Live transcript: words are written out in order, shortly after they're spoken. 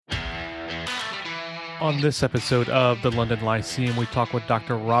On this episode of the London Lyceum, we talk with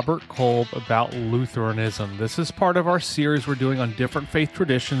Dr. Robert Kolb about Lutheranism. This is part of our series we're doing on different faith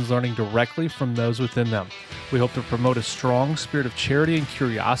traditions, learning directly from those within them. We hope to promote a strong spirit of charity and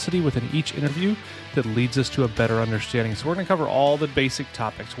curiosity within each interview that leads us to a better understanding. So we're going to cover all the basic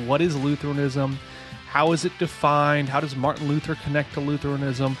topics. What is Lutheranism? How is it defined? How does Martin Luther connect to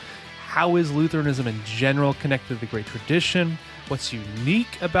Lutheranism? How is Lutheranism in general connected to the great tradition? What's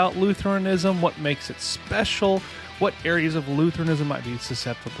unique about Lutheranism? What makes it special? What areas of Lutheranism might be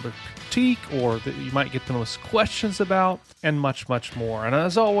susceptible to critique or that you might get the most questions about? And much, much more. And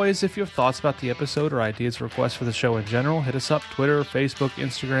as always, if you have thoughts about the episode or ideas or requests for the show in general, hit us up Twitter, Facebook,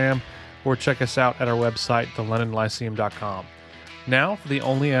 Instagram, or check us out at our website, thelondonlyceum.com. Now, for the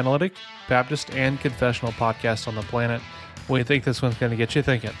only analytic, Baptist, and confessional podcast on the planet, we think this one's going to get you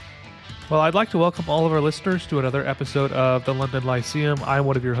thinking. Well, I'd like to welcome all of our listeners to another episode of the London Lyceum. I'm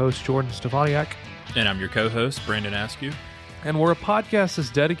one of your hosts, Jordan Stefaniak. And I'm your co-host, Brandon Askew. And we're a podcast that's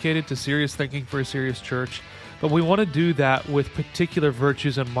dedicated to serious thinking for a serious church, but we want to do that with particular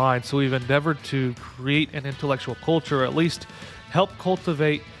virtues in mind. So we've endeavored to create an intellectual culture, or at least help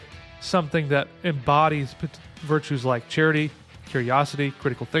cultivate something that embodies virtues like charity, curiosity,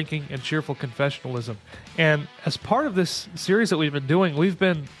 critical thinking, and cheerful confessionalism. And as part of this series that we've been doing, we've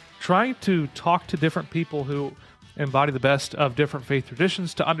been trying to talk to different people who embody the best of different faith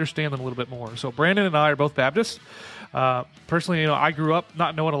traditions to understand them a little bit more. So Brandon and I are both Baptists. Personally, I grew up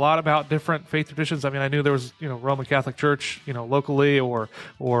not knowing a lot about different faith traditions. I mean, I knew there was, Roman Catholic Church, locally, or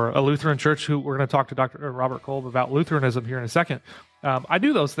a Lutheran church. Who we're going to talk to Dr. Robert Kolb about Lutheranism here in a second. I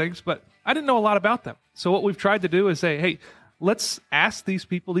knew those things, but I didn't know a lot about them. So what we've tried to do is say, hey, let's ask these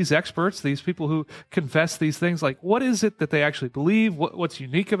people, these experts, these people who confess these things, like, what is it that they actually believe? What's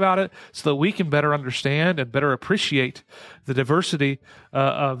unique about it, so that we can better understand and better appreciate the diversity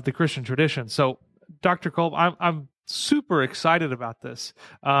of the Christian tradition. So, Dr. Kolb, I'm super excited about this.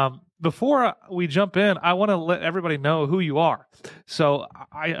 Before we jump in, I want to let everybody know who you are. So,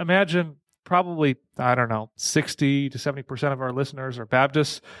 I imagine probably, 60 to 70% of our listeners are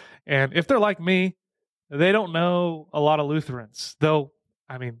Baptists. And if they're like me, they don't know a lot of Lutherans, though.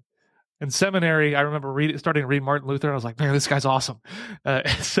 I mean, in seminary, I remember starting to read Martin Luther, and I was like, man, this guy's awesome.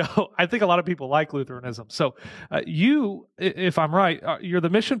 So I think a lot of people like Lutheranism. So you, if I'm right, you're the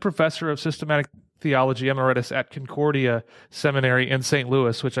mission professor of systematic theology emeritus at Concordia Seminary in St.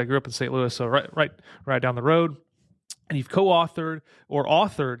 Louis, which I grew up in St. Louis, so right down the road. And you've co-authored or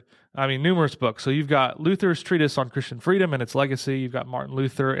authored numerous books. So you've got Luther's Treatise on Christian Freedom and its Legacy. You've got Martin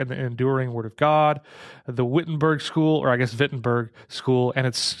Luther and the Enduring Word of God, the Wittenberg School, and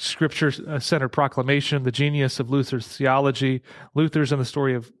its Scripture-centered proclamation, The Genius of Luther's Theology, Luther's and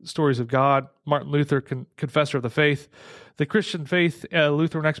the Stories of God, Martin Luther, Confessor of the Faith, The Christian Faith,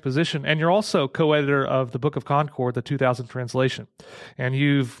 Lutheran Exposition, and you're also co-editor of the Book of Concord, the 2000 translation. And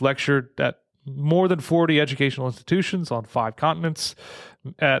you've lectured at more than 40 educational institutions on 5 continents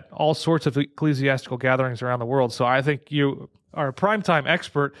at all sorts of ecclesiastical gatherings around the world. So I think you are a primetime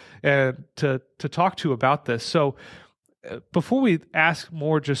expert to talk to about this. So before we ask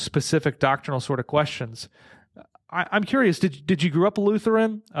more just specific doctrinal sort of questions, I'm curious, did you grow up a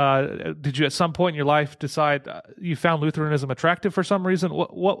Lutheran? Did you at some point in your life decide you found Lutheranism attractive for some reason?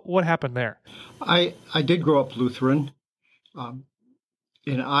 What happened there? I did grow up Lutheran.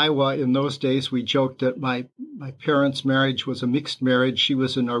 In Iowa, in those days, we joked that my parents' marriage was a mixed marriage. She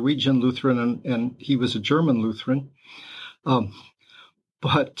was a Norwegian Lutheran and he was a German Lutheran.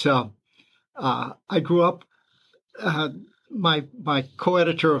 But I grew up, my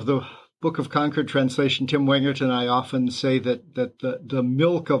co-editor of the Book of Concord translation, Tim Wengert, and I often say that the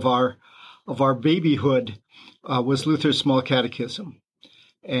milk of our babyhood was Luther's Small Catechism.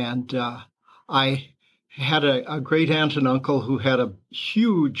 And I had a great aunt and uncle who had a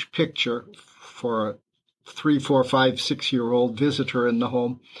huge picture for a 3, 4, 5, 6-year-old visitor in the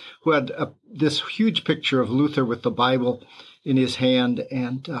home, who had this huge picture of Luther with the Bible in his hand.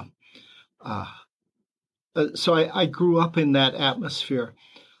 And so I grew up in that atmosphere.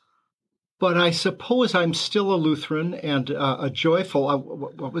 But I suppose I'm still a Lutheran and a joyful,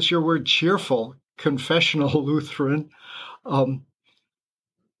 what was your word, cheerful, confessional Lutheran.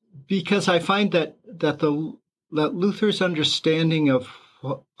 Because I find that Luther's understanding of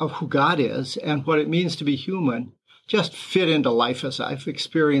who God is and what it means to be human just fit into life as I've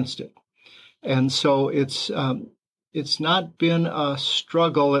experienced it. And so it's not been a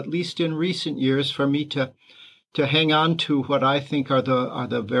struggle, at least in recent years, for me to hang on to what I think are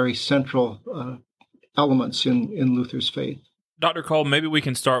the very central elements in Luther's faith. Dr. Kolb, maybe we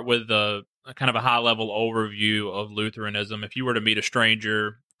can start with a kind of a high-level overview of Lutheranism. If you were to meet a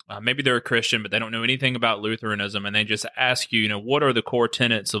stranger maybe they're a Christian, but they don't know anything about Lutheranism, and they just ask you, what are the core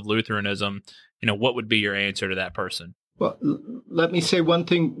tenets of Lutheranism? What would be your answer to that person? Well, let me say one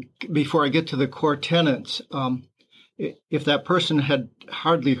thing before I get to the core tenets. If that person had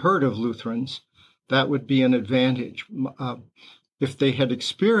hardly heard of Lutherans, that would be an advantage. If they had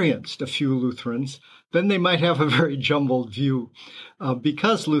experienced a few Lutherans, then they might have a very jumbled view.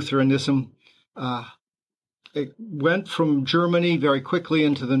 Because Lutheranism it went from Germany very quickly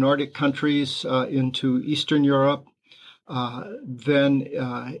into the Nordic countries, into Eastern Europe. Then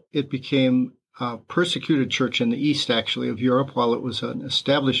it became a persecuted church in the east, actually, of Europe, while it was an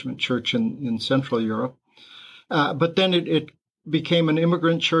establishment church in Central Europe. But then it became an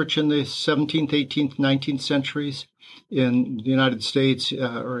immigrant church in the 17th, 18th, 19th centuries in the United States,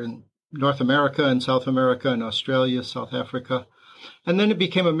 or in North America and South America and Australia, South Africa. And then it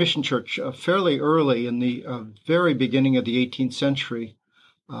became a mission church fairly early in the very beginning of the 18th century.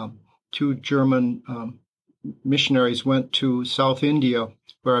 Two German missionaries went to South India,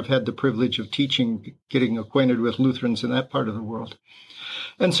 where I've had the privilege of teaching, getting acquainted with Lutherans in that part of the world.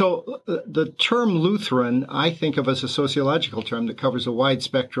 And so the term Lutheran, I think of as a sociological term that covers a wide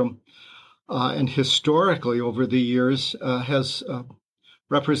spectrum, and historically over the years has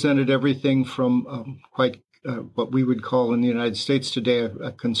represented everything from quite what we would call in the United States today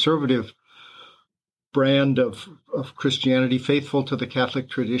a conservative brand of Christianity, faithful to the Catholic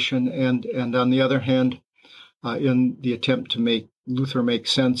tradition, and on the other hand, in the attempt to make Luther make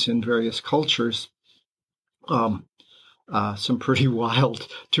sense in various cultures, some pretty wild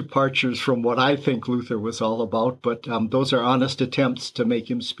departures from what I think Luther was all about, but those are honest attempts to make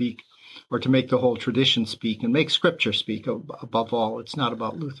him speak, or to make the whole tradition speak, and make Scripture speak above all. It's not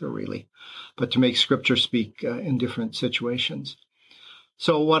about Luther, really, but to make Scripture speak in different situations.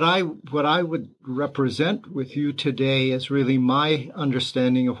 So what I would represent with you today is really my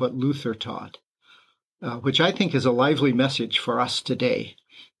understanding of what Luther taught, which I think is a lively message for us today.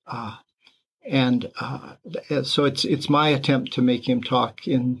 So it's my attempt to make him talk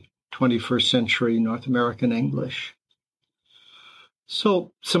in 21st century North American English.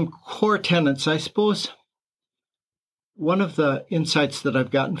 So some core tenets, I suppose. One of the insights that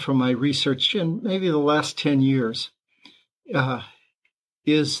I've gotten from my research in maybe the last 10 years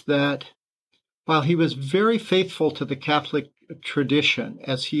is that while he was very faithful to the Catholic tradition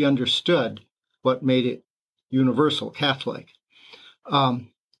as he understood what made it universal Catholic,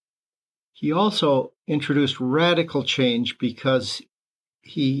 he also introduced radical change because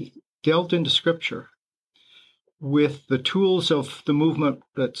he delved into Scripture with the tools of the movement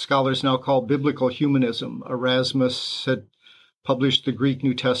that scholars now call biblical humanism. Erasmus had published the Greek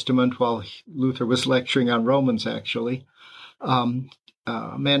New Testament while Luther was lecturing on Romans, actually. A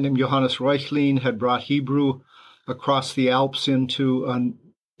man named Johannes Reuchlin had brought Hebrew across the Alps into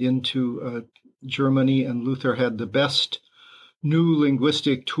Germany, and Luther had the best new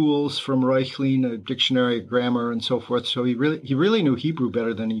linguistic tools from Reuchlin, a dictionary, a grammar, and so forth. So he really knew Hebrew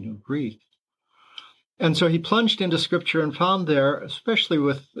better than he knew Greek. And so he plunged into Scripture and found there, especially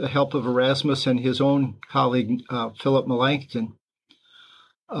with the help of Erasmus and his own colleague, Philip Melanchthon,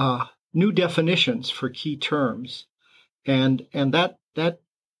 new definitions for key terms. And that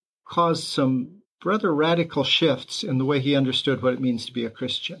caused some rather radical shifts in the way he understood what it means to be a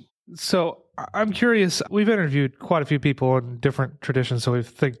Christian. So I'm curious, we've interviewed quite a few people in different traditions. So we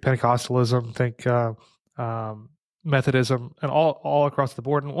think Pentecostalism, think Methodism, and all across the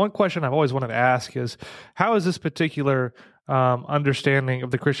board. And one question I've always wanted to ask is, how is this particular understanding of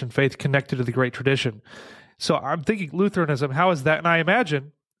the Christian faith connected to the great tradition? So I'm thinking Lutheranism, how is that? And I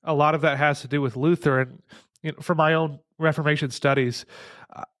imagine a lot of that has to do with Luther. And from my own Reformation studies,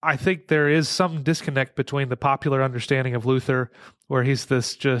 I think there is some disconnect between the popular understanding of Luther, where he's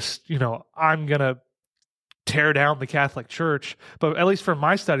this just, I'm going to tear down the Catholic Church. But at least from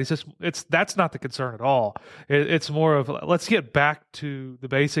my studies, that's not the concern at all. It's more of, let's get back to the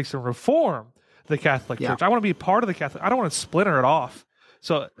basics and reform the Catholic Church. I want to be part of the Catholic. I don't want to splinter it off.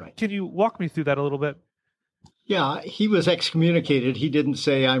 So Can you walk me through that a little bit? Yeah, he was excommunicated. He didn't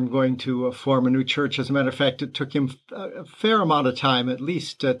say, I'm going to form a new church. As a matter of fact, it took him a fair amount of time, at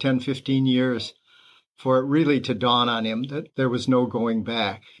least 10, 15 years, for it really to dawn on him that there was no going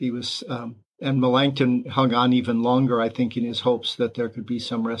back. He was, and Melanchthon hung on even longer, I think, in his hopes that there could be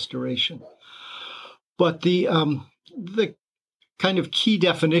some restoration. But the kind of key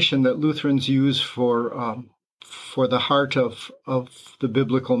definition that Lutherans use for the heart of the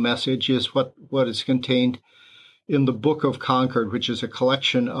biblical message is what is contained in the Book of Concord, which is a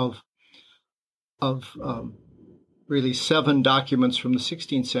collection of really 7 documents from the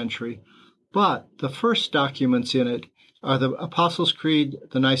 16th century. But the first documents in it are the Apostles' Creed,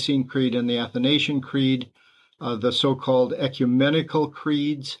 the Nicene Creed, and the Athanasian Creed, the so-called ecumenical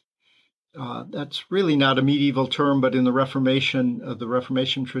creeds. That's really not a medieval term, but in the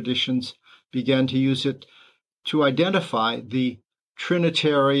Reformation traditions began to use it to identify the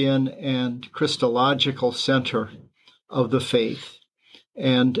Trinitarian and Christological center of the faith.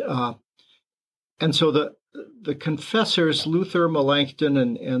 And so the confessors, Luther, Melanchthon,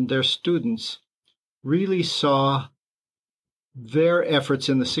 and their students, really saw their efforts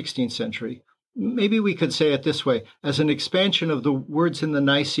in the 16th century, maybe we could say it this way, as an expansion of the words in the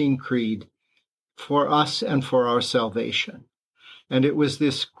Nicene Creed for us and for our salvation. And it was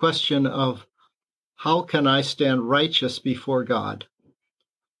this question of, how can I stand righteous before God?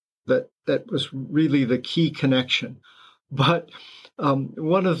 That was really the key connection. But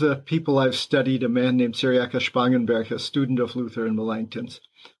one of the people I've studied, a man named Cyriacus Spangenberg, a student of Luther and Melanchthon's,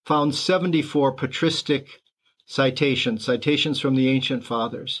 found 74 patristic citations from the ancient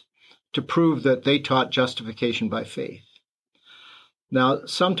fathers to prove that they taught justification by faith. Now,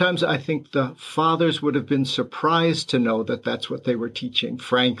 sometimes I think the fathers would have been surprised to know that that's what they were teaching,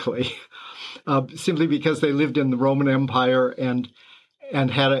 frankly, simply because they lived in the Roman Empire and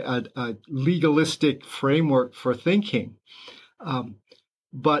had a legalistic framework for thinking.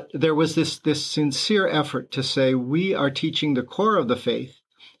 But there was this sincere effort to say, we are teaching the core of the faith,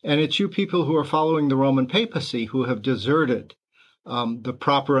 and it's you people who are following the Roman papacy who have deserted the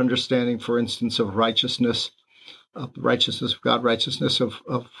proper understanding, for instance, of righteousness of God, righteousness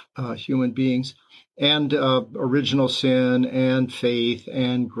of human beings, and original sin and faith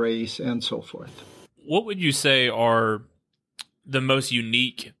and grace and so forth. What would you say are the most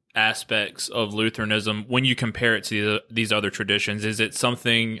unique aspects of Lutheranism when you compare it to these other traditions? Is it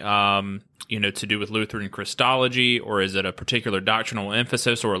something to do with Lutheran Christology, or is it a particular doctrinal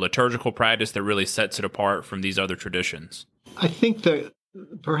emphasis or a liturgical practice that really sets it apart from these other traditions? I think that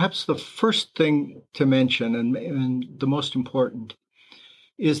perhaps the first thing to mention, and the most important,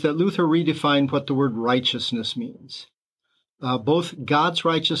 is that Luther redefined what the word righteousness means, both God's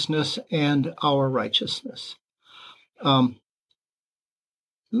righteousness and our righteousness.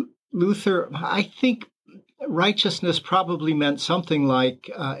 Luther, I think righteousness probably meant something like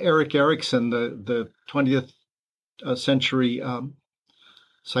Erik Erikson, the 20th century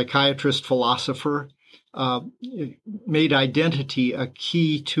psychiatrist, philosopher, made identity a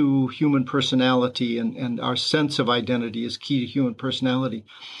key to human personality, and our sense of identity is key to human personality.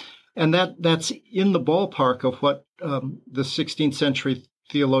 And that's in the ballpark of what the 16th century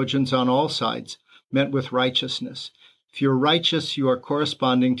theologians on all sides meant with righteousness. If you're righteous, you are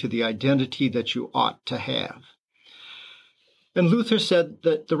corresponding to the identity that you ought to have. And Luther said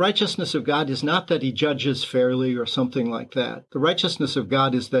that the righteousness of God is not that he judges fairly or something like that. The righteousness of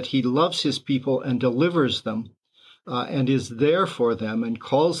God is that he loves his people and delivers them and is there for them and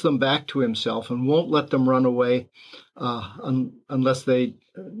calls them back to himself and won't let them run away unless they,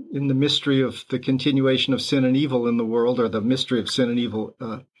 in the mystery of the continuation of sin and evil in the world, or the mystery of sin and evil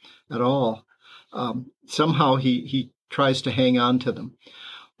at all, somehow he tries to hang on to them.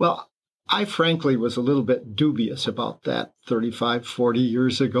 Well, I frankly was a little bit dubious about that 35, 40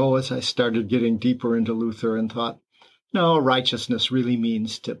 years ago as I started getting deeper into Luther and thought, no, righteousness really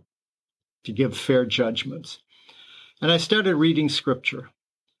means to give fair judgments. And I started reading Scripture,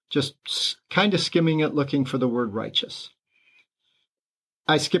 just kind of skimming it, looking for the word righteous.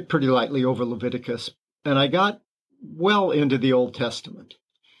 I skipped pretty lightly over Leviticus, and I got well into the Old Testament.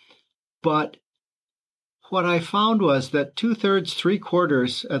 But what I found was that 2/3,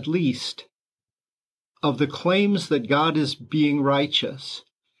 3/4 at least of the claims that God is being righteous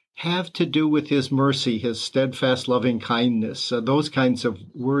have to do with his mercy, his steadfast loving kindness, those kinds of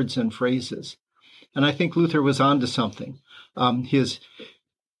words and phrases. And I think Luther was onto something.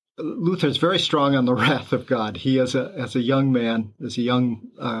 Luther's very strong on the wrath of God. He, as a young man, as a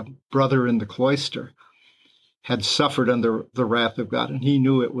young brother in the cloister, had suffered under the wrath of God, and he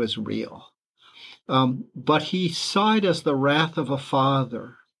knew it was real. But he saw it as the wrath of a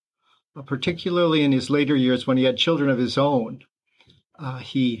father, particularly in his later years when he had children of his own.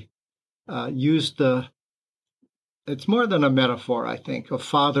 He used it's more than a metaphor, I think, of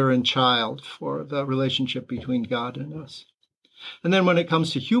father and child for the relationship between God and us. And then when it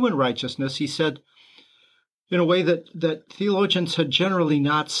comes to human righteousness, he said, in a way that theologians had generally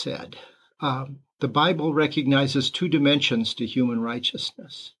not said, the Bible recognizes two dimensions to human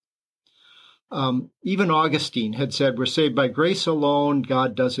righteousness. Even Augustine had said, we're saved by grace alone,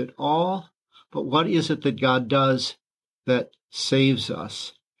 God does it all, but what is it that God does that saves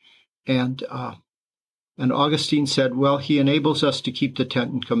us? And Augustine said, well, he enables us to keep the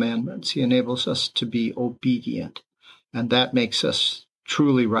 10 Commandments. He enables us to be obedient. and that makes us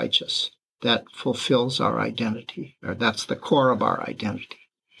truly righteous. That fulfills our identity, or that's the core of our identity.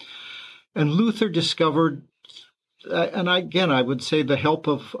 And Luther discovered, and again, I would say the help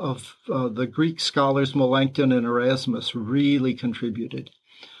of the Greek scholars Melanchthon and Erasmus really contributed.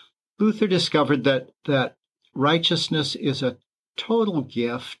 Luther discovered that righteousness is a total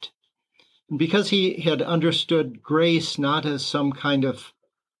gift. And because he had understood grace not as some kind of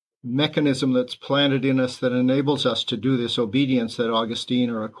mechanism that's planted in us that enables us to do this obedience that Augustine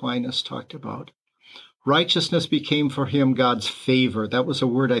or Aquinas talked about, righteousness became for him God's favor. That was a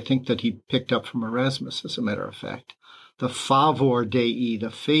word I think that he picked up from Erasmus, as a matter of fact. The favor Dei, the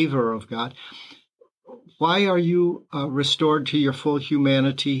favor of God. Why are you restored to your full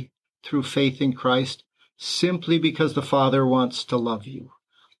humanity through faith in Christ? Simply because the Father wants to love you.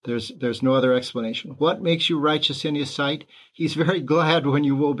 There's no other explanation. What makes you righteous in his sight? He's very glad when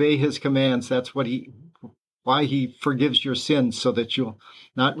you obey his commands. That's why he forgives your sins, so that you'll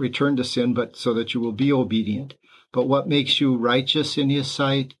not return to sin, but so that you will be obedient. But what makes you righteous in his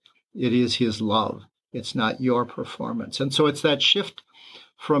sight? It is his love. It's not your performance. And so it's that shift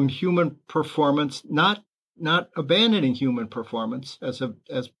from human performance, not abandoning human performance as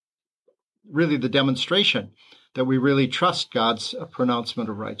really the demonstration that we really trust God's pronouncement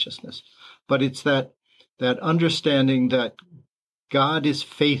of righteousness. But it's that understanding that God is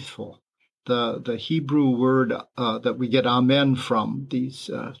faithful. The Hebrew word that we get amen from, these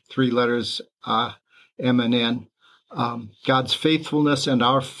three letters, M and N, God's faithfulness and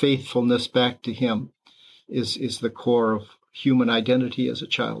our faithfulness back to him is the core of human identity as a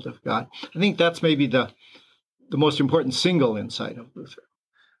child of God. I think that's maybe the most important single insight of Luther.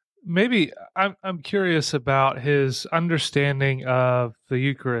 Maybe I'm curious about his understanding of the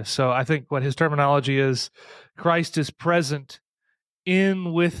Eucharist. So I think what his terminology is, Christ is present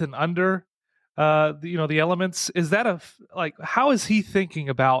in, with, and under the elements. Is that how is he thinking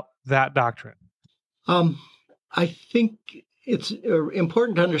about that doctrine? I think it's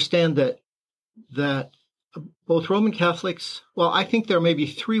important to understand that both Roman Catholics, well, I think there may be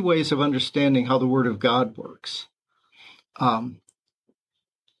three ways of understanding how the Word of God works.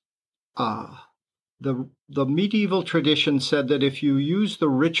 The medieval tradition said that if you use the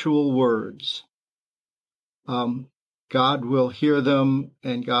ritual words, God will hear them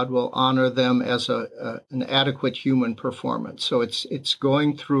and God will honor them as an adequate human performance. So it's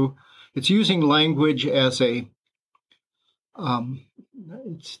using language as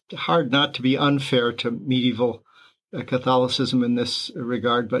it's hard not to be unfair to medieval Catholicism in this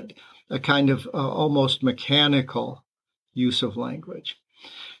regard, but a kind of almost mechanical use of language.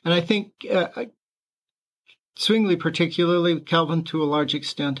 And I think Zwingli, particularly, Calvin to a large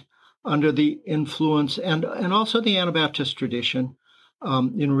extent, under the influence, and also the Anabaptist tradition,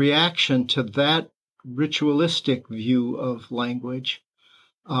 in reaction to that ritualistic view of language,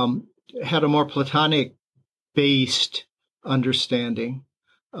 had a more Platonic-based understanding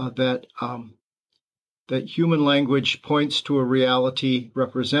that human language points to a reality,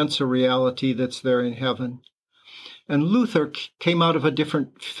 represents a reality that's there in heaven. And Luther came out of a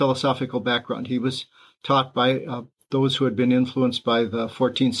different philosophical background. He was taught by those who had been influenced by the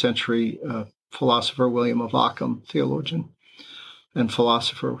 14th century philosopher William of Ockham, theologian and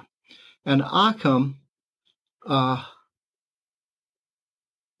philosopher. And Ockham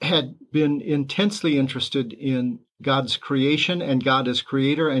had been intensely interested in God's creation and God as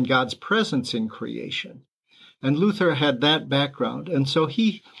creator and God's presence in creation. And Luther had that background. And so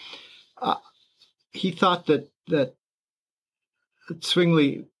he thought that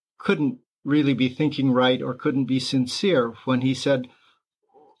Zwingli couldn't really be thinking right or couldn't be sincere when he said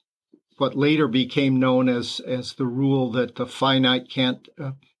what later became known as the rule that the finite can't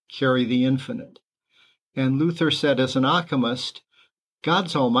carry the infinite. And Luther said, as an Ockhamist,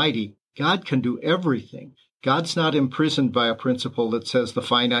 God's almighty. God can do everything. God's not imprisoned by a principle that says the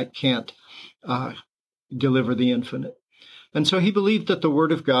finite can't deliver the infinite. And so he believed that the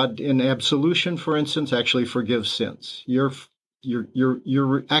Word of God in absolution, for instance, actually forgives sins. You're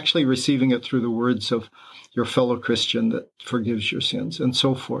actually receiving it through the words of your fellow Christian that forgives your sins, and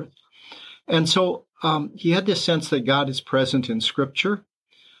so forth. And so he had this sense that God is present in Scripture.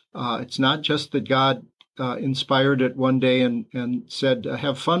 It's not just that God inspired it one day and said,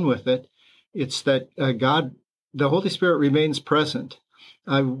 have fun with it. It's that God, the Holy Spirit, remains present.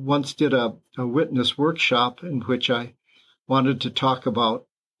 I once did a witness workshop in which I wanted to talk about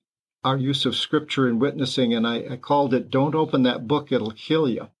our use of Scripture in witnessing, and I called it, "Don't open that book, it'll kill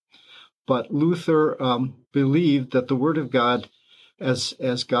you." But Luther believed that the Word of God,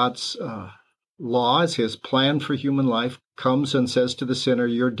 as God's law, as his plan for human life, comes and says to the sinner,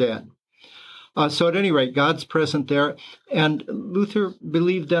 "You're dead." So at any rate, God's present there. And Luther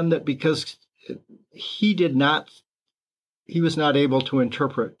believed then that because he was not able to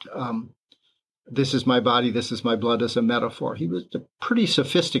interpret this is my body, this is my blood as a metaphor. He was pretty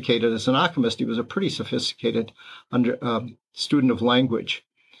sophisticated. As an alchemist, he was a pretty sophisticated student of language.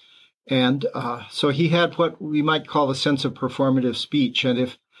 And so he had what we might call a sense of performative speech.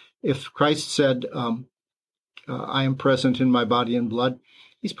 And if Christ said, I am present in my body and blood,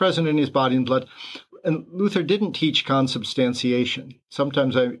 he's present in his body and blood. And Luther didn't teach consubstantiation.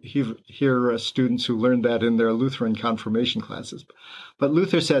 Sometimes I hear students who learned that in their Lutheran confirmation classes. But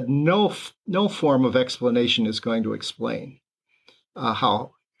Luther said no form of explanation is going to explain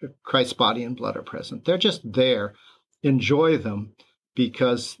how Christ's body and blood are present. They're just there. Enjoy them,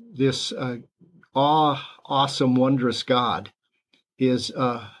 because this awesome, wondrous God is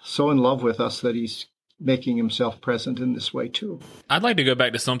so in love with us that he's making himself present in this way too. I'd like to go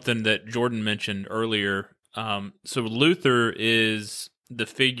back to something that Jordan mentioned earlier. So Luther is the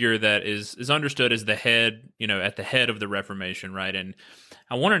figure that is understood as the head, at the head of the Reformation, right? And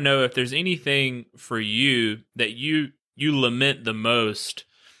I want to know if there's anything for you that you lament the most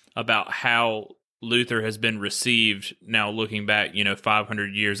about how Luther has been received now, looking back,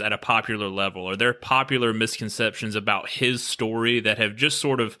 500 years at a popular level. Are there popular misconceptions about his story that have just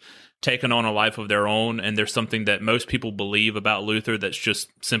sort of taken on a life of their own, and there's something that most people believe about Luther that's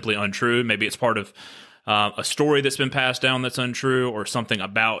just simply untrue? Maybe it's part of a story that's been passed down that's untrue, or something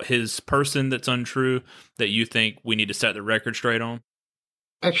about his person that's untrue that you think we need to set the record straight on?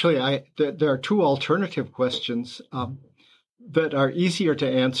 Actually, there are two alternative questions that are easier to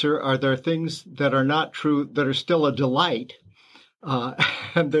answer. Are there things that are not true that are still a delight?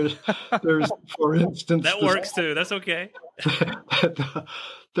 And there's, for instance, that works too. That's okay.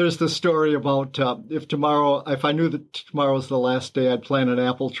 There's the story about if I knew that tomorrow's the last day, I'd plant an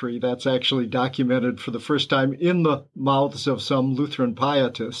apple tree. That's actually documented for the first time in the mouths of some Lutheran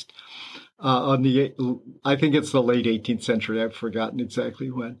pietist I think it's the late 18th century. I've forgotten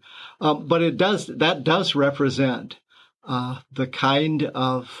exactly when, but that does represent the kind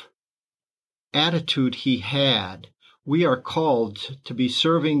of attitude he had. We are called to be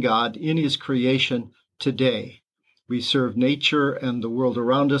serving God in his creation today. We serve nature and the world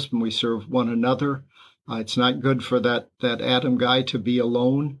around us, and we serve one another. It's not good for that Adam guy to be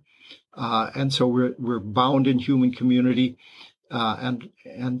alone, and so we're bound in human community,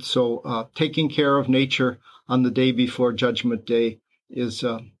 and so taking care of nature on the day before Judgment Day is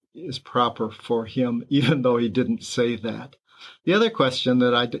proper for him, even though he didn't say that. The other question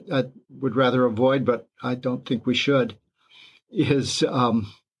that I would rather avoid, but I don't think we should, is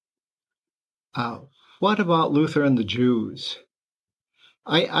what about Luther and the Jews?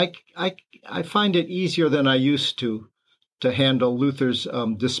 I find it easier than I used to handle Luther's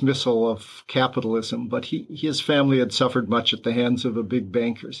dismissal of capitalism, but his family had suffered much at the hands of the big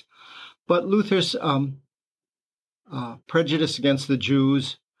bankers. But Luther's prejudice against the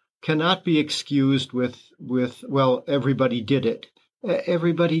Jews cannot be excused with well, everybody did it.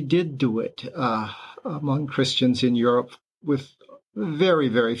 Everybody did do it among Christians in Europe, with very,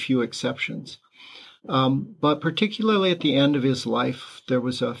 very few exceptions. But particularly at the end of his life, there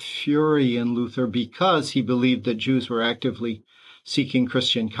was a fury in Luther because he believed that Jews were actively seeking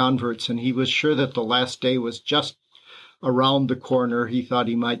Christian converts, and he was sure that the last day was just around the corner. He thought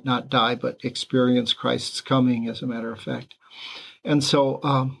he might not die, but experience Christ's coming, as a matter of fact. And so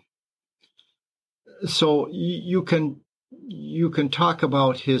you can talk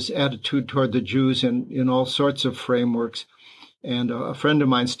about his attitude toward the Jews in all sorts of frameworks. And a friend of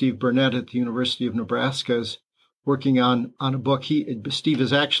mine, Steve Burnett at the University of Nebraska, is working on a book. Steve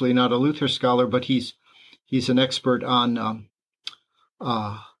is actually not a Luther scholar, but he's an expert on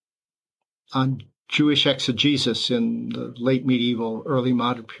Jewish exegesis in the late medieval, early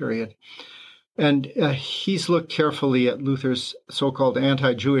modern period. And he's looked carefully at Luther's so-called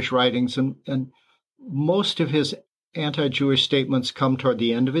anti-Jewish writings, and most of his anti-Jewish statements come toward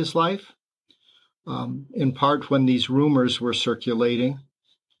the end of his life. In part when these rumors were circulating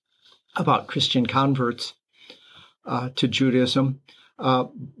about Christian converts to Judaism.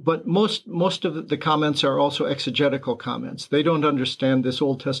 But most of the comments are also exegetical comments. They don't understand this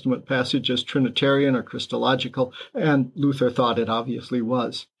Old Testament passage as Trinitarian or Christological, and Luther thought it obviously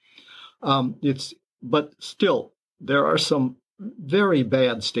was. But still, there are some very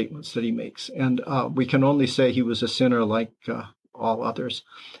bad statements that he makes, and we can only say he was a sinner like all others.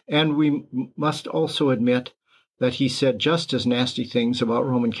 And we must also admit that he said just as nasty things about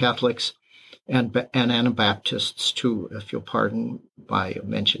Roman Catholics and Anabaptists too, if you'll pardon my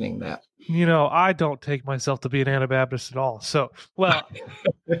mentioning that. I don't take myself to be an Anabaptist at all. So, well,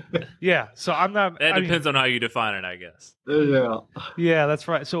 yeah. So I'm not. That depends on how you define it, I guess. Yeah. Yeah, that's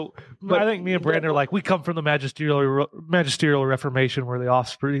right. So But I think me and Brandon are like, we come from the magisterial Reformation, where the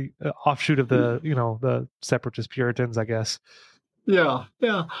offshoot of the separatist Puritans, I guess. yeah,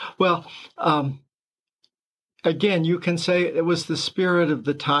 yeah. Well, again, you can say it was the spirit of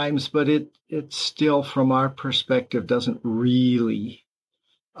the times, but it still, from our perspective, doesn't really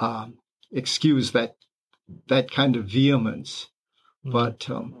excuse that kind of vehemence.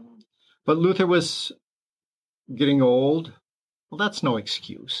 Mm-hmm. But Luther was getting old. Well, that's no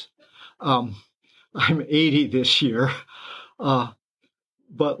excuse. I'm 80 this year, but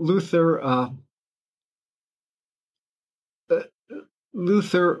Luther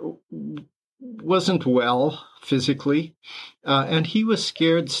wasn't well physically, and he was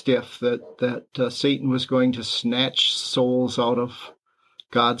scared stiff that Satan was going to snatch souls out of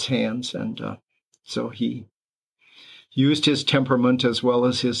God's hands, and so he used his temperament as well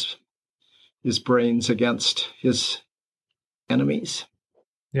as his brains against his enemies.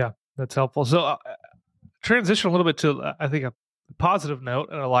 Yeah, that's helpful. So transition a little bit to, I think, a positive note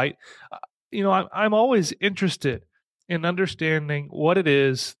and a light. I'm always interested in understanding what it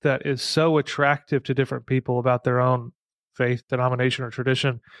is that is so attractive to different people about their own faith, denomination, or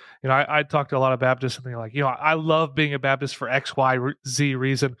tradition. I talk to a lot of Baptists, and they're like, I love being a Baptist for X, Y, Z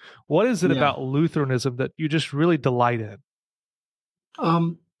reason. What is it about Lutheranism that you just really delight in?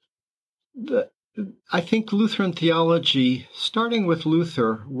 I think Lutheran theology, starting with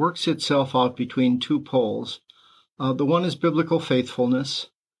Luther, works itself out between two poles. The one is biblical faithfulness.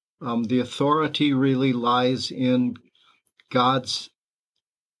 The authority really lies in God's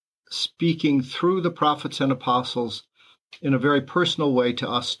speaking through the prophets and apostles in a very personal way to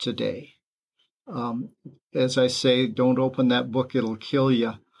us today. As I say, don't open that book, it'll kill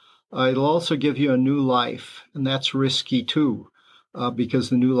you. It'll also give you a new life, and that's risky too. Because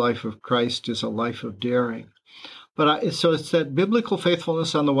the new life of Christ is a life of daring. But so it's that biblical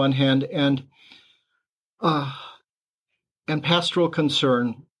faithfulness on the one hand, and pastoral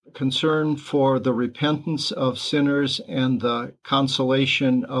concern for the repentance of sinners and the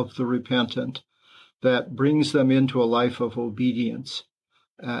consolation of the repentant that brings them into a life of obedience,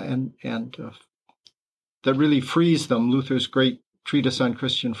 and that really frees them. Luther's great treatise on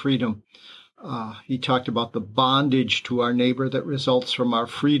Christian freedom. He talked about the bondage to our neighbor that results from our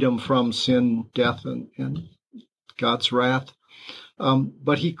freedom from sin, death, and God's wrath.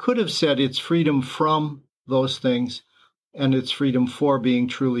 But he could have said it's freedom from those things, and it's freedom for being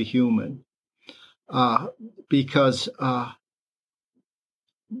truly human. Because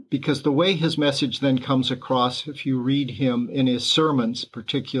the way his message then comes across, if you read him in his sermons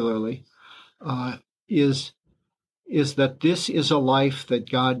particularly, is that this is a life that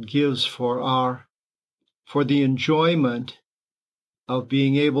God gives for the enjoyment of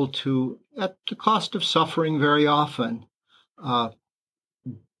being able to, at the cost of suffering very often,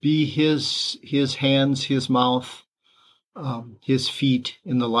 be his hands, his mouth, his feet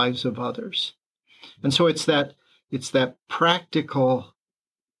in the lives of others. And so it's that practical,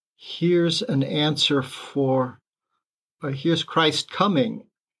 here's an answer here's Christ coming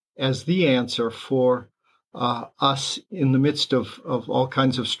as the answer for us in the midst of all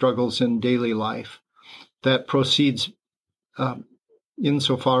kinds of struggles in daily life, that proceeds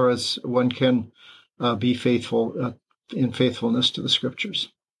insofar as one can be faithful in faithfulness to the Scriptures.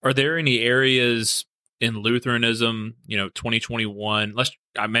 Are there any areas in Lutheranism, 2021?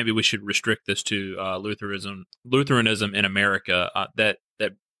 Maybe we should restrict this to Lutheranism in America that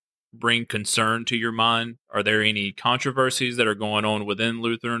bring concern to your mind? Are there any controversies that are going on within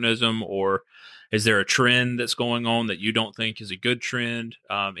Lutheranism, or is there a trend that's going on that you don't think is a good trend?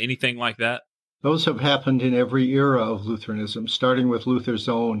 Anything like that? Those have happened in every era of Lutheranism, starting with Luther's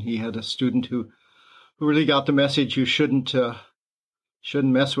own. He had a student who really got the message: you shouldn't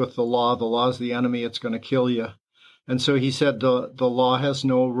mess with the law. The law is the enemy. It's going to kill you. And so he said the law has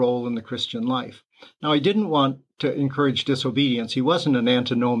no role in the Christian life. Now, he didn't want to encourage disobedience. He wasn't an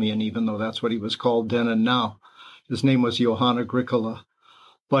antinomian, even though that's what he was called then and now. His name was Johann Agricola.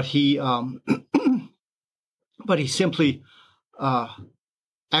 But he simply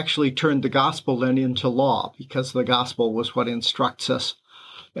actually turned the gospel then into law, because the gospel was what instructs us.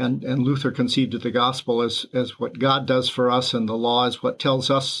 And Luther conceived of the gospel as what God does for us, and the law is what tells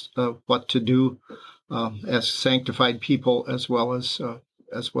us what to do as sanctified people, as well as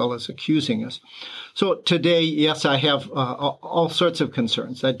accusing us. So today, yes, I have all sorts of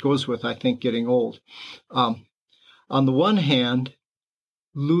concerns. That goes with, I think, getting old. On the one hand,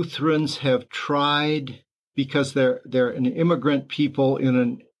 Lutherans have tried, because they're an immigrant people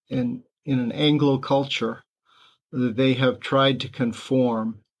in in an Anglo culture, they have tried to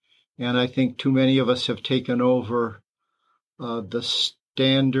conform. And I think too many of us have taken over the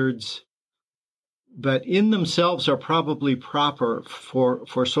standards that in themselves are probably proper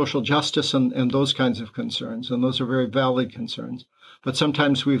for social justice and those kinds of concerns. And those are very valid concerns. But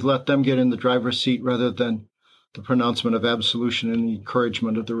sometimes we've let them get in the driver's seat rather than the pronouncement of absolution and the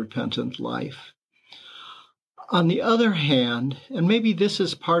encouragement of the repentant life. On the other hand, and maybe this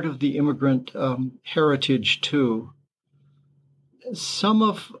is part of the immigrant heritage too, some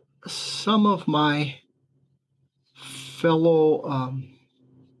of my fellow,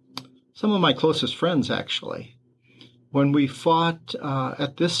 some of my closest friends, actually, when we fought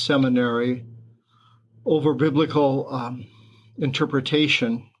at this seminary over biblical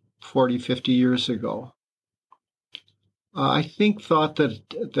interpretation 40, 50 years ago, I think thought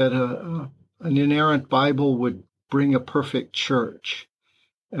that an inerrant Bible would bring a perfect church.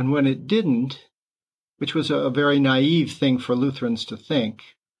 And when it didn't, which was a very naive thing for Lutherans to think,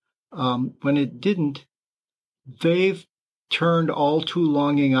 when it didn't, they've turned all too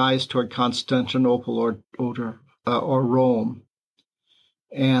longing eyes toward Constantinople or Rome.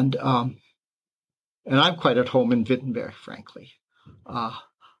 And I'm quite at home in Wittenberg, frankly. I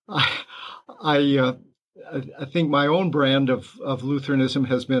think my own brand of Lutheranism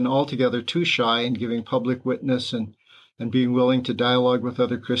has been altogether too shy in giving public witness and being willing to dialogue with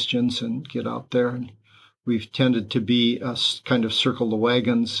other Christians and get out there. And we've tended to be a kind of circle the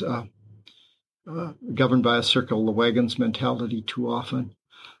wagons, governed by a circle the wagons mentality too often.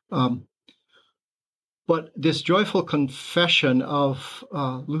 But this joyful confession of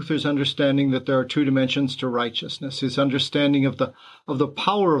Luther's understanding that there are two dimensions to righteousness, his understanding of the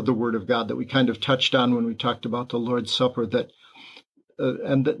power of the Word of God that we kind of touched on when we talked about the Lord's Supper,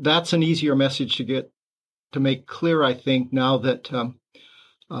 that's an easier message to make clear, I think, now that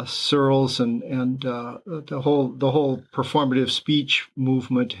Searles and the whole performative speech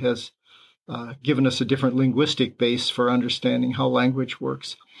movement has given us a different linguistic base for understanding how language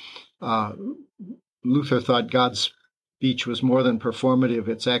works. Luther thought God's speech was more than performative.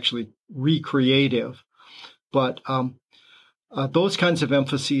 It's actually recreative. But those kinds of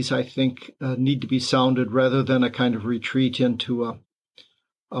emphases, I think, need to be sounded rather than a kind of retreat into a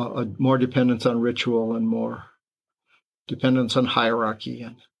more dependence on ritual and more dependence on hierarchy.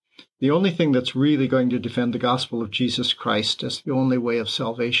 And the only thing that's really going to defend the gospel of Jesus Christ as the only way of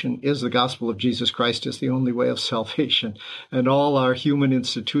salvation is the gospel of Jesus Christ as the only way of salvation. And all our human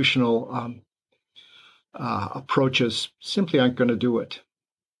institutional approaches simply aren't going to do it.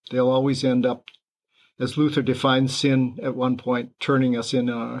 They'll always end up, as Luther defined sin at one point, turning us in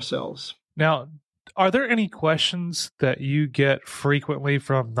on ourselves. Now, are there any questions that you get frequently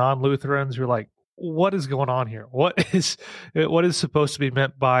from non-Lutherans who are like, what is going on here? What is supposed to be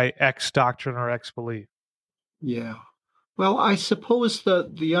meant by X doctrine or X belief? Yeah. Well, I suppose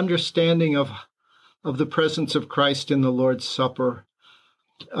the understanding of the presence of Christ in the Lord's Supper,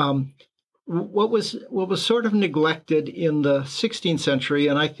 what was sort of neglected in the 16th century,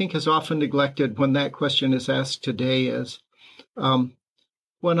 and I think is often neglected when that question is asked today, is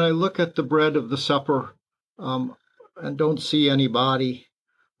when I look at the bread of the supper and don't see any body,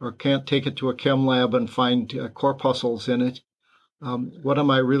 or can't take it to a chem lab and find corpuscles in it, what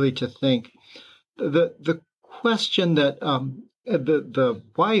am I really to think? The question that the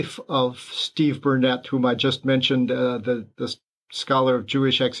wife of Steve Burnett, whom I just mentioned, the scholar of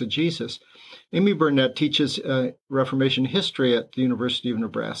Jewish exegesis, Amy Burnett teaches Reformation history at the University of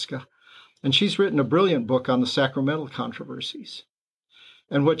Nebraska, and she's written a brilliant book on the sacramental controversies.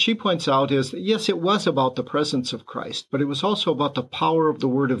 And what she points out is that, yes, it was about the presence of Christ, but it was also about the power of the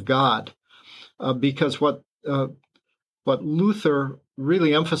Word of God, because what Luther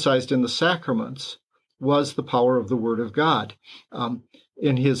really emphasized in the sacraments was the power of the Word of God.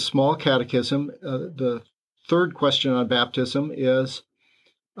 In his small catechism, the third question on baptism is,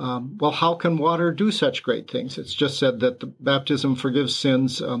 well, how can water do such great things? It's just said that the baptism forgives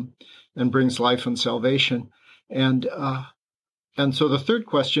sins and brings life and salvation. And so the third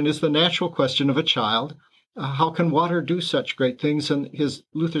question is the natural question of a child. How can water do such great things? And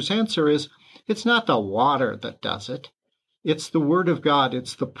Luther's answer is, it's not the water that does it. It's the Word of God.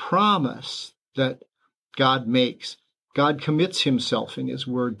 It's the promise that God makes. God commits himself in his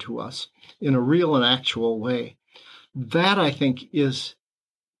Word to us in a real and actual way. That, I think, is...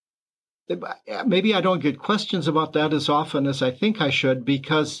 Maybe I don't get questions about that as often as I think I should,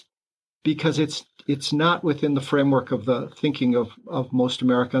 because it's not within the framework of the thinking of most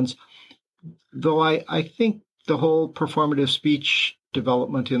Americans, though I think the whole performative speech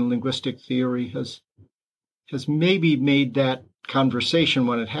development in linguistic theory has maybe made that conversation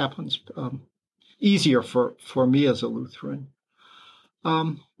when it happens, easier for me as a Lutheran.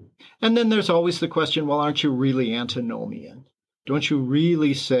 And then there's always the question, well, aren't you really antinomian? Don't you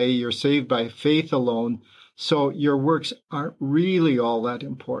really say you're saved by faith alone, so your works aren't really all that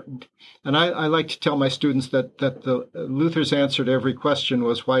important? And I like to tell my students that the Luther's answer to every question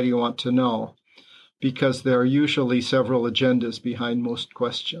was, why do you want to know? Because there are usually several agendas behind most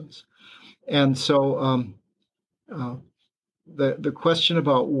questions. And so the question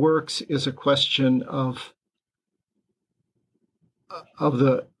about works is a question of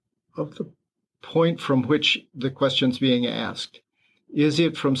the point from which the question's being asked. Is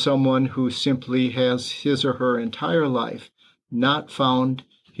it from someone who simply has his or her entire life not found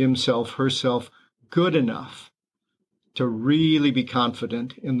himself, herself good enough to really be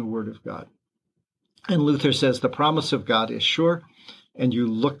confident in the Word of God? And Luther says the promise of God is sure, and you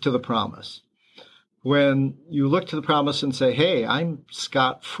look to the promise. When you look to the promise and say, hey, I'm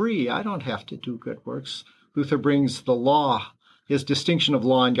scot-free, I don't have to do good works, Luther brings the law. His distinction of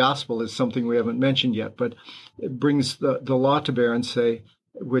law and gospel is something we haven't mentioned yet, but it brings the law to bear and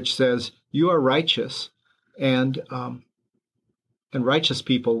which says, you are righteous, and righteous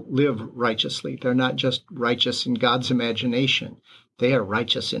people live righteously. They're not just righteous in God's imagination. They are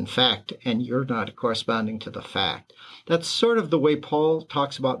righteous in fact, and you're not corresponding to the fact. That's sort of the way Paul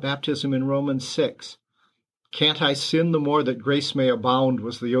talks about baptism in Romans 6. Can't I sin the more that grace may abound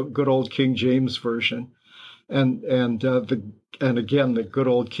was the good old King James Version. And again, the good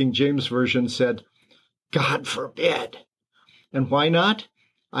old King James Version said, God forbid. And why not?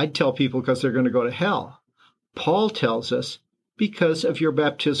 I'd tell people because they're going to go to hell. Paul tells us, because of your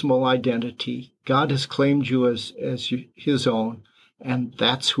baptismal identity, God has claimed you as his own, and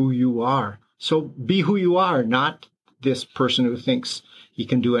that's who you are. So be who you are, not this person who thinks he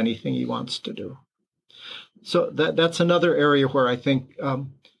can do anything he wants to do. So that's another area where I think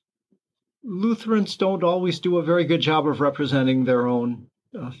Lutherans don't always do a very good job of representing their own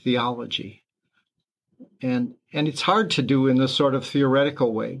theology. And it's hard to do in this sort of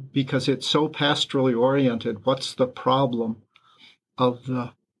theoretical way because it's so pastorally oriented. What's the problem of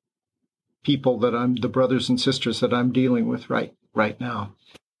the people the brothers and sisters that I'm dealing with right now?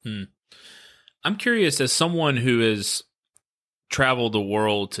 I'm curious, as someone who has traveled the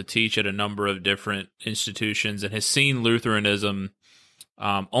world to teach at a number of different institutions and has seen Lutheranism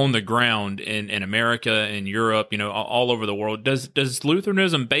on the ground in America, in Europe, all over the world. Does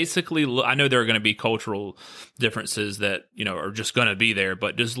Lutheranism basically, I know there are going to be cultural differences that, are just going to be there,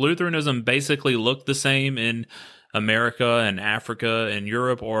 but does Lutheranism basically look the same in America and Africa and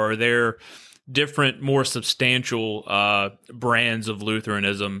Europe, or are there different, more substantial brands of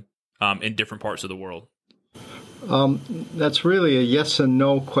Lutheranism in different parts of the world? That's really a yes and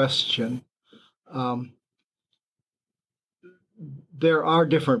no question. There are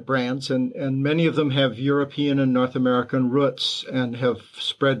different brands, and many of them have European and North American roots and have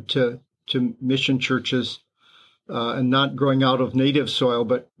spread to mission churches and not growing out of native soil,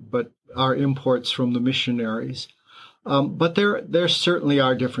 but are imports from the missionaries. But there certainly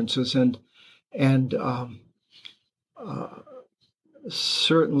are differences, and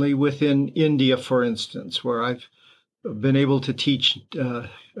certainly within India, for instance, where I've been able to teach a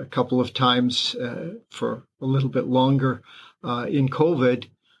couple of times for a little bit longer in COVID,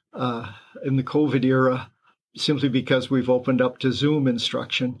 in the COVID era, simply because we've opened up to Zoom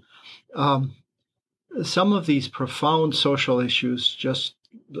instruction. Some of these profound social issues just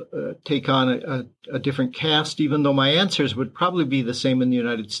take on a different cast, even though my answers would probably be the same in the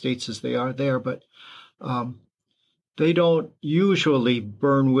United States as they are there. But they don't usually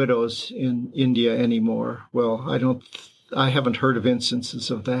burn widows in India anymore. Well, I haven't heard of instances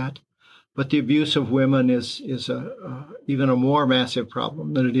of that. But the abuse of women is even a more massive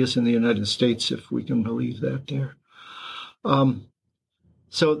problem than it is in the United States, if we can believe that there.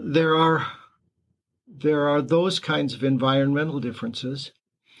 So there are those kinds of environmental differences.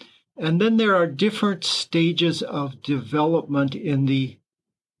 And then there are different stages of development in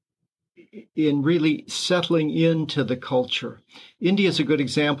really settling into the culture. India is a good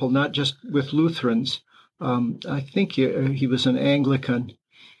example, not just with Lutherans. I think he was an Anglican.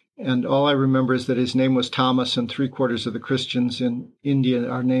 And all I remember is that his name was Thomas, and 3/4 of the Christians in India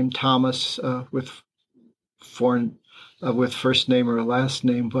are named Thomas with first name or last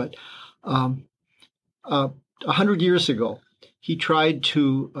name. But 100 years ago, he tried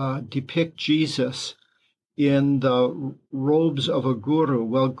to depict Jesus in the robes of a guru.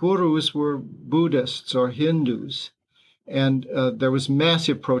 Well, gurus were Buddhists or Hindus. And there was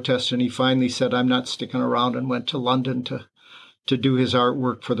massive protest, and he finally said, I'm not sticking around, and went to London to do his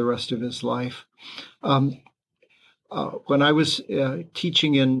artwork for the rest of his life. When I was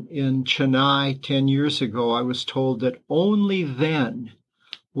teaching in Chennai 10 years ago, I was told that only then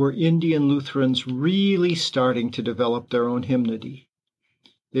were Indian Lutherans really starting to develop their own hymnody.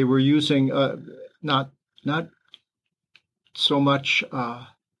 They were using not so much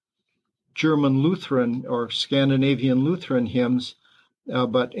German Lutheran or Scandinavian Lutheran hymns,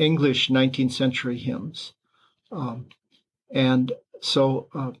 but English 19th century hymns. And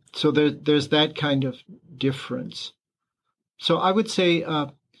so there's that kind of difference. So I would say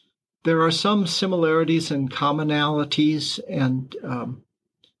there are some similarities and commonalities and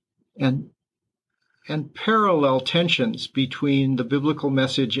parallel tensions between the biblical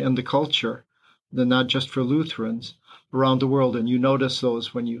message and the culture, not just for Lutherans around the world. And you notice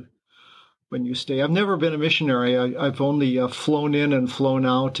those when you stay. I've never been a missionary. I've only flown in and flown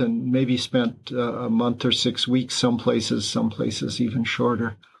out, and maybe spent a month or 6 weeks some places even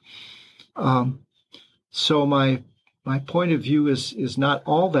shorter. So my point of view is not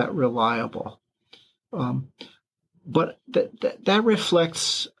all that reliable, but that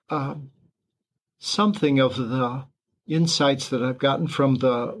reflects something of the insights that I've gotten from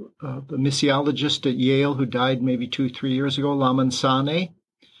the missiologist at Yale who died maybe 2-3 years ago, Lamin Sanneh,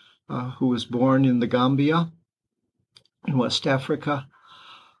 who was born in the Gambia in West Africa.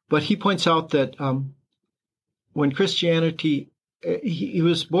 But he points out that when Christianity, he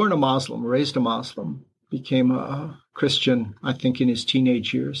was born a Muslim, raised a Muslim, became a Christian, I think, in his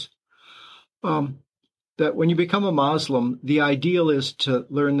teenage years. That when you become a Muslim, the ideal is to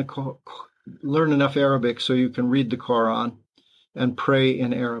learn enough Arabic so you can read the Quran and pray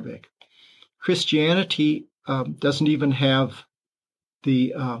in Arabic. Christianity doesn't even have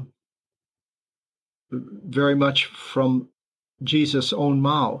the very much from Jesus' own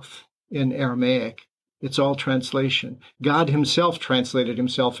mouth in Aramaic. It's all translation. God himself translated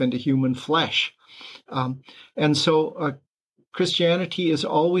himself into human flesh. And so Christianity is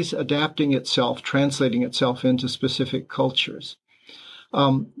always adapting itself, translating itself into specific cultures.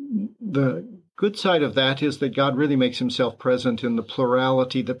 The good side of that is that God really makes himself present in the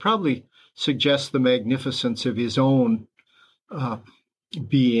plurality that probably suggests the magnificence of his own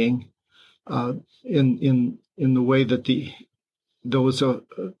being in the way that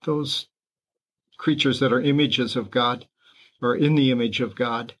those creatures that are images of God or in the image of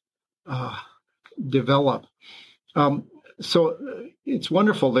God develop. So it's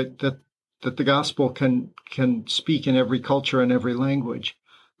wonderful that the gospel can speak in every culture and every language.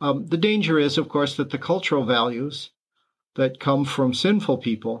 The danger is, of course, that the cultural values that come from sinful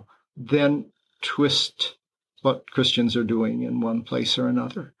people then twist what Christians are doing in one place or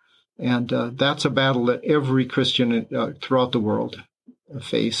another. And that's a battle that every Christian throughout the world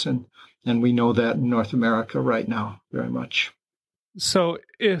face. And we know that in North America right now very much. So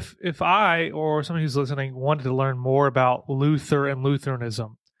if I or somebody who's listening wanted to learn more about Luther and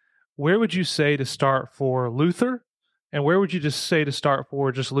Lutheranism, where would you say to start for Luther? And where would you just say to start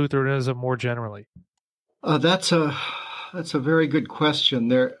for just Lutheranism more generally? That's a very good question.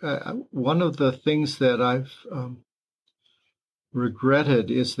 There, one of the things that I've regretted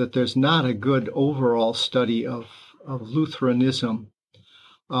is that there's not a good overall study of Lutheranism.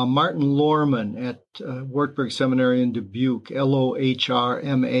 Martin Lohrmann at Wartburg Seminary in Dubuque, Lohrmann.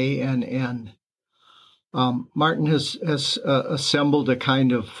 Martin has assembled a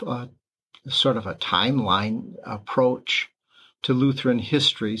kind of sort of a timeline approach to Lutheran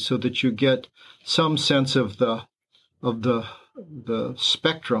history, so that you get some sense of the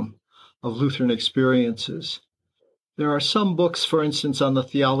spectrum of Lutheran experiences. There are some books, for instance, on the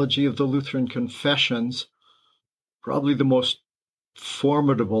theology of the Lutheran confessions, probably the most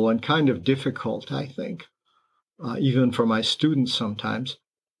formidable and kind of difficult, I think, even for my students sometimes,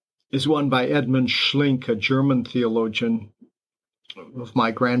 is one by Edmund Schlink, a German theologian of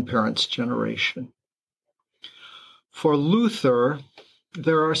my grandparents' generation. For Luther,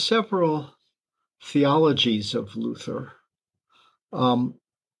 there are several theologies of Luther.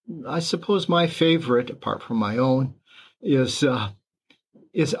 I suppose my favorite, apart from my own, is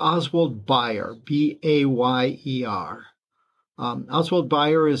Oswald Bayer, Bayer. Oswald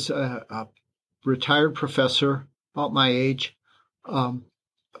Bayer is a retired professor, about my age, from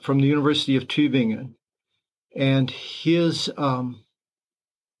the University of Tübingen. And his, I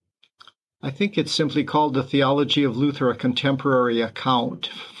think it's simply called The Theology of Luther, a Contemporary Account,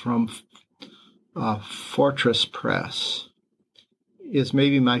 from Fortress Press, is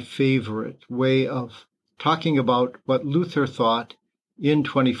maybe my favorite way of talking about what Luther thought in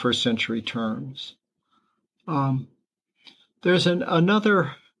 21st century terms. There's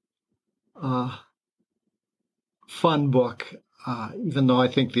another fun book, even though I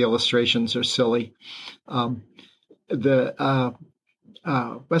think the illustrations are silly. the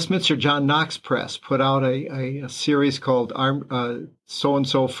Westminster John Knox Press put out a series called So and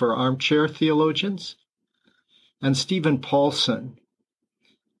So for Armchair Theologians, and Stephen Paulson,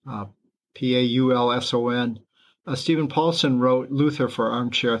 Paulson. Stephen Paulson wrote Luther for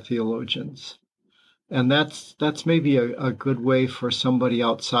Armchair Theologians, and that's maybe a good way for somebody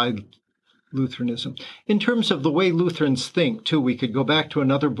outside Lutheranism. In terms of the way Lutherans think, too, we could go back to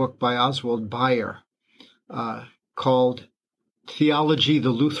another book by Oswald Bayer called Theology: The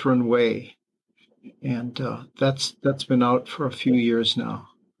Lutheran Way, and that's been out for a few years now.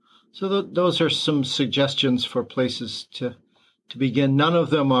 So those are some suggestions for places to begin. None of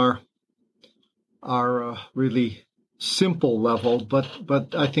them are really simple level,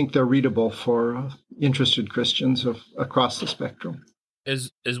 but I think they're readable for interested Christians across the spectrum.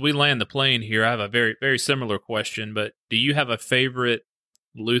 As we land the plane here, I have a very, very similar question, but do you have a favorite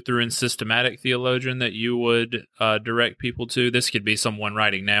Lutheran systematic theologian that you would direct people to? This could be someone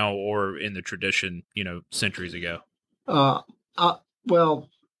writing now or in the tradition, centuries ago. There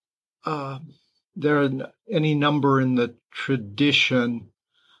are any number in the tradition.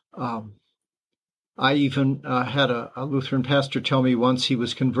 I even had a Lutheran pastor tell me once he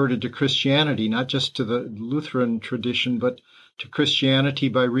was converted to Christianity, not just to the Lutheran tradition, but to Christianity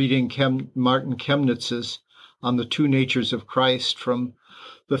by reading Martin Chemnitz's On the Two Natures of Christ from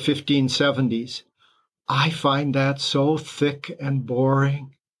the 1570s. I find that so thick and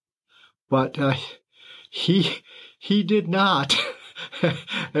boring, but he did not.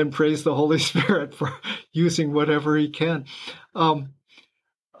 And praise the Holy Spirit for using whatever he can.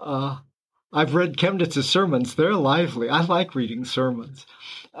 I've read Chemnitz's sermons. They're lively. I like reading sermons.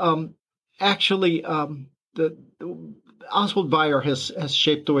 Oswald Bayer has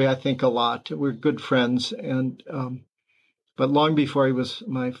shaped the way I think a lot. We're good friends, but long before he was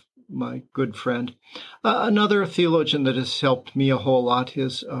my good friend. Another theologian that has helped me a whole lot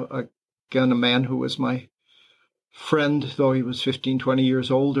is, again, a man who was my friend, though he was 15, 20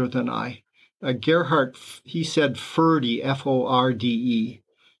 years older than I. Gerhard, he said Forde, Forde.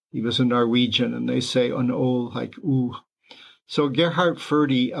 He was a Norwegian, and they say an O like oo. So Gerhard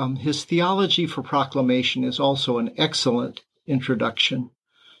Forde, his Theology for Proclamation is also an excellent introduction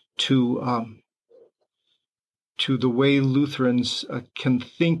to the way Lutherans can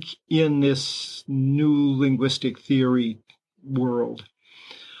think in this new linguistic theory world.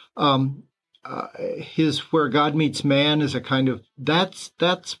 His Where God Meets Man is a kind of, that's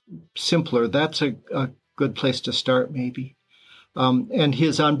simpler. That's a good place to start, maybe. And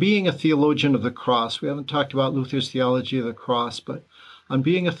his On Being a Theologian of the Cross. We haven't talked about Luther's theology of the cross, but On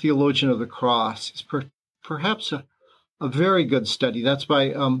Being a Theologian of the Cross is perhaps a very good study. That's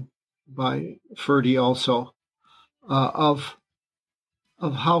by Forde also, of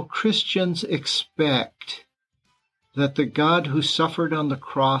how Christians expect that the God who suffered on the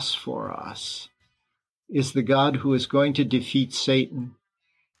cross for us is the God who is going to defeat Satan,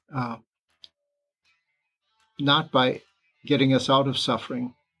 not by getting us out of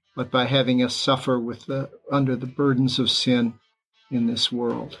suffering, but by having us suffer under the burdens of sin in this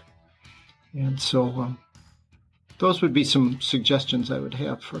world. And so those would be some suggestions I would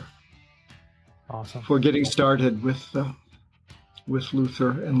have for getting started with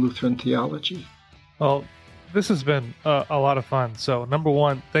Luther and Lutheran theology. Well, this has been a lot of fun. So, number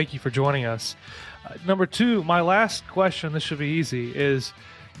one, thank you for joining us. Number two, my last question, this should be easy, is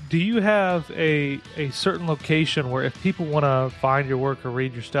do you have a certain location where if people want to find your work or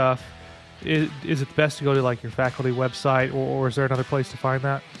read your stuff, is it best to go to like your faculty website, or is there another place to find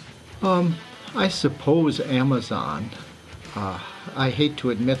that? I suppose Amazon. I hate to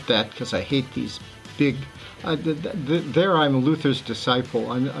admit that because I hate these big... there I'm Luther's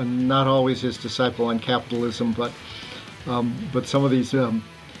disciple. I'm not always his disciple on capitalism, but some of these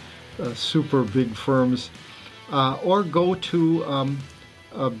super big firms. Or go to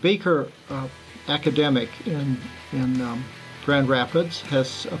Baker Academic in Grand Rapids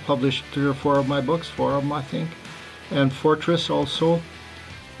has published 3 or 4 of my books, 4 of them I think, and Fortress also,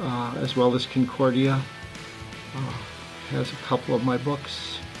 as well as Concordia, has a couple of my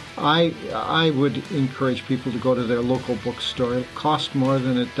books. I would encourage people to go to their local bookstore. It costs more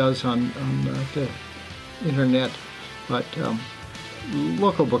than it does on the internet, but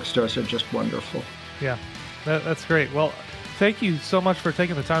local bookstores are just wonderful. Yeah, that's great. Well, thank you so much for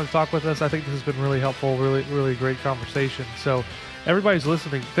taking the time to talk with us. I think this has been really helpful, really, really great conversation. So everybody's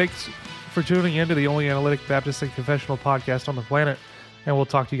listening, thanks for tuning in to the only analytic Baptist and confessional podcast on the planet, and we'll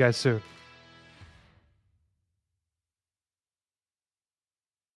talk to you guys soon.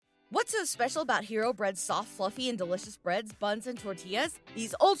 What's a special about Hero Bread's soft, fluffy, and delicious breads, buns, and tortillas?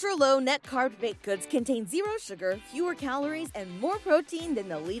 These ultra-low net-carb baked goods contain zero sugar, fewer calories, and more protein than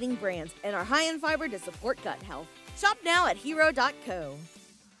the leading brands, and are high in fiber to support gut health. Shop now at hero.co.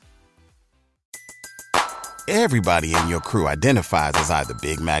 Everybody in your crew identifies as either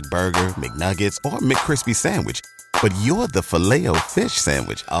Big Mac Burger, McNuggets, or McCrispy Sandwich. But you're the Filet-O-Fish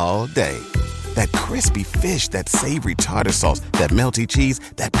Sandwich all day. That crispy fish, that savory tartar sauce, that melty cheese,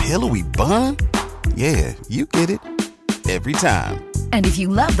 that pillowy bun. Yeah, you get it. Every time. And if you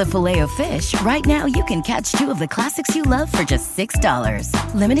love the Filet-O-Fish, right now you can catch two of the classics you love for just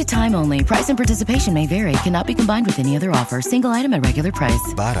 $6. Limited time only. Price and participation may vary. Cannot be combined with any other offer. Single item at regular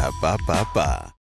price. Ba-da-ba-ba-ba.